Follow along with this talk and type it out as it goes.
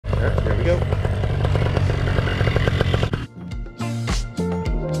right, there we go.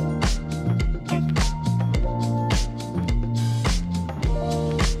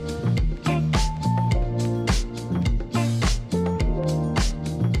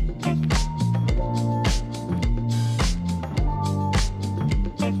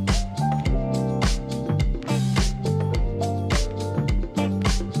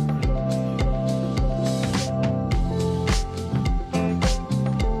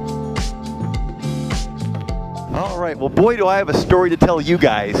 Well, boy, do I have a story to tell you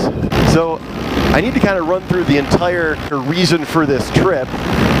guys. So I need to kind of run through the entire reason for this trip.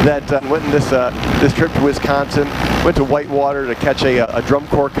 That went in this trip to Wisconsin. Went to Whitewater to catch a drum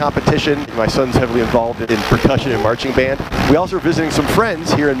corps competition. My son's heavily involved in percussion and marching band. We also are visiting some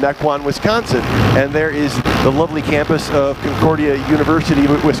friends here in Mequon, Wisconsin. And there is the lovely campus of Concordia University,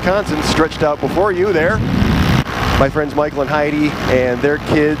 Wisconsin, stretched out before you there. My friends Michael and Heidi and their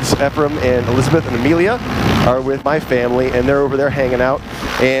kids, Ephraim and Elizabeth and Amelia, are with my family, and they're over there hanging out.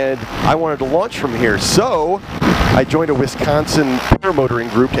 And I wanted to launch from here, so I joined a Wisconsin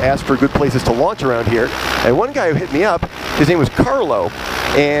paramotoring group to ask for good places to launch around here. And one guy who hit me up, his name was Carlo,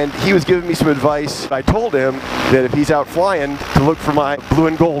 and he was giving me some advice. I told him that if he's out flying, to look for my blue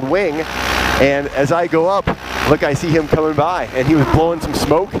and gold wing. And as I go up, look, I see him coming by, and he was blowing some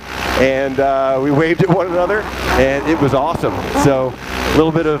smoke, and we waved at one another, and it was awesome. So a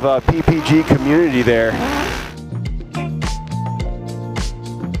little bit of PPG community there.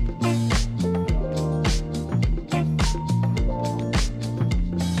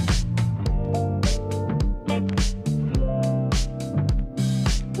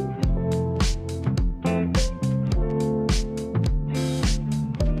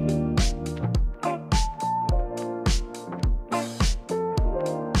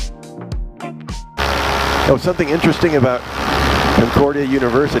 Oh, something interesting about Concordia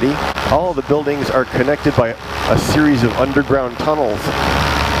University, all of the buildings are connected by a series of underground tunnels,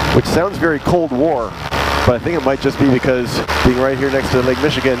 which sounds very Cold War, but I think it might just be because being right here next to Lake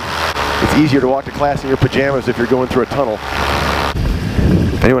Michigan, it's easier to walk to class in your pajamas if you're going through a tunnel.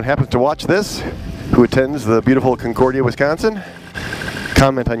 If anyone happens to watch this, who attends the beautiful Concordia, Wisconsin,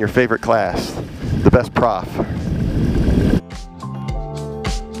 comment on your favorite class, the best prof.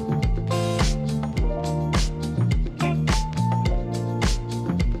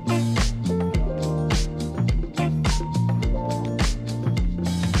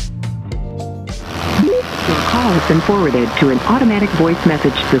 Call has been forwarded to an automatic voice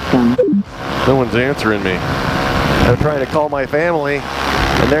message system. No one's answering me. I'm trying to call my family,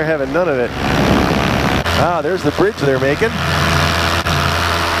 and they're having none of it. Ah, there's the bridge they're making.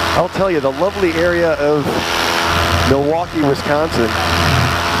 I'll tell you, the lovely area of Milwaukee, Wisconsin,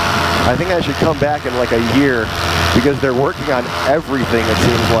 I think I should come back in like a year, because they're working on everything, it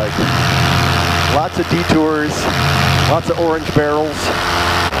seems like. Lots of detours, lots of orange barrels.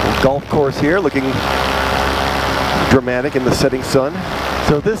 Golf course here, looking dramatic in the setting sun.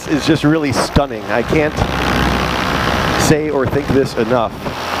 So this is just really stunning. I can't say or think this enough.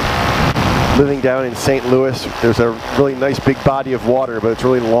 Living down in St. Louis, there's a really nice big body of water, but it's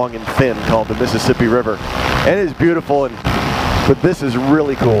really long and thin, called the Mississippi River. And it is beautiful, but this is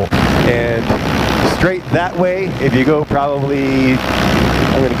really cool. And straight that way, if you go probably,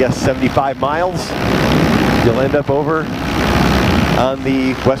 I'm going to guess 75 miles, you'll end up over on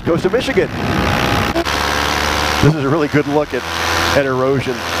the west coast of Michigan. This is a really good look at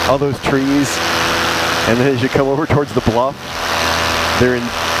erosion, all those trees, and then as you come over towards the bluff, they're in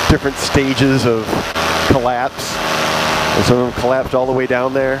different stages of collapse, and some of them collapsed all the way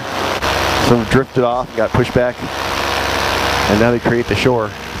down there, some have drifted off and got pushed back, and now they create the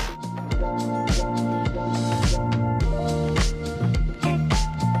shore.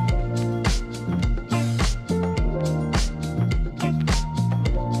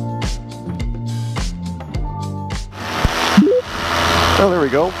 Oh, there we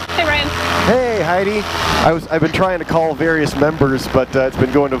go. Hey, Ryan. Hey, Heidi. I've been trying to call various members, but it's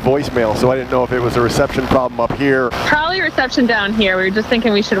been going to voicemail, so I didn't know if it was a reception problem up here. Probably reception down here. We were just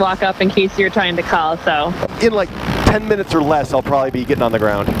thinking we should walk up in case you're trying to call, so. In like 10 minutes or less, I'll probably be getting on the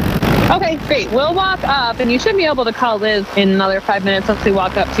ground. Okay, great. We'll walk up, and you should be able to call Liz in another 5 minutes once we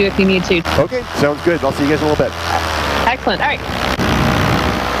walk up too if you need to. Okay, sounds good. I'll see you guys in a little bit. Excellent. All right.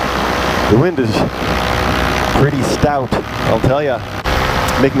 The wind is pretty stout, I'll tell you.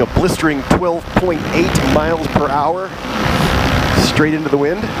 Making a blistering 12.8 miles per hour straight into the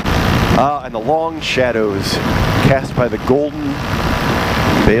wind. And the long shadows cast by the golden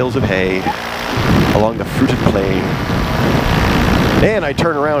bales of hay along the fruited plain. And I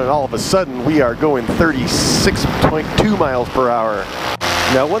turn around and all of a sudden we are going 36.2 miles per hour.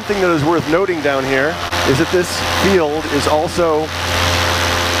 Now, one thing that is worth noting down here is that this field is also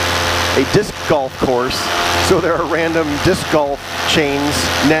a disc golf course, so there are random disc golf chains,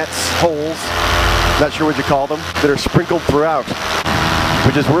 nets, holes, not sure what you call them, that are sprinkled throughout,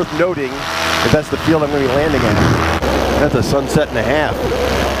 which is worth noting if that's the field I'm going to be landing at. That's a sunset and a half.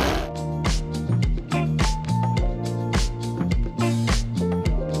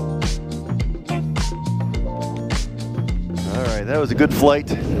 All right, that was a good flight.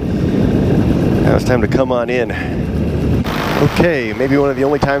 Now it's time to come on in. Okay, maybe one of the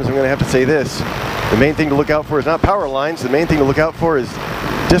only times I'm going to have to say this. The main thing to look out for is not power lines. The main thing to look out for is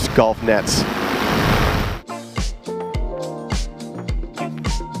disc golf nets.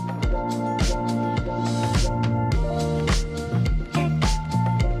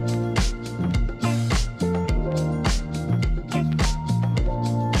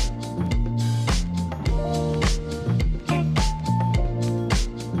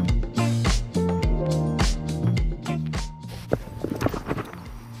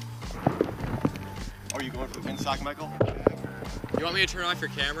 Are you going for the pin sock, Michael? You want me to turn off your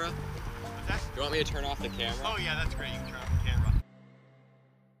camera? What's that? You want me to turn off the camera? Oh yeah, that's great. You can turn off the camera.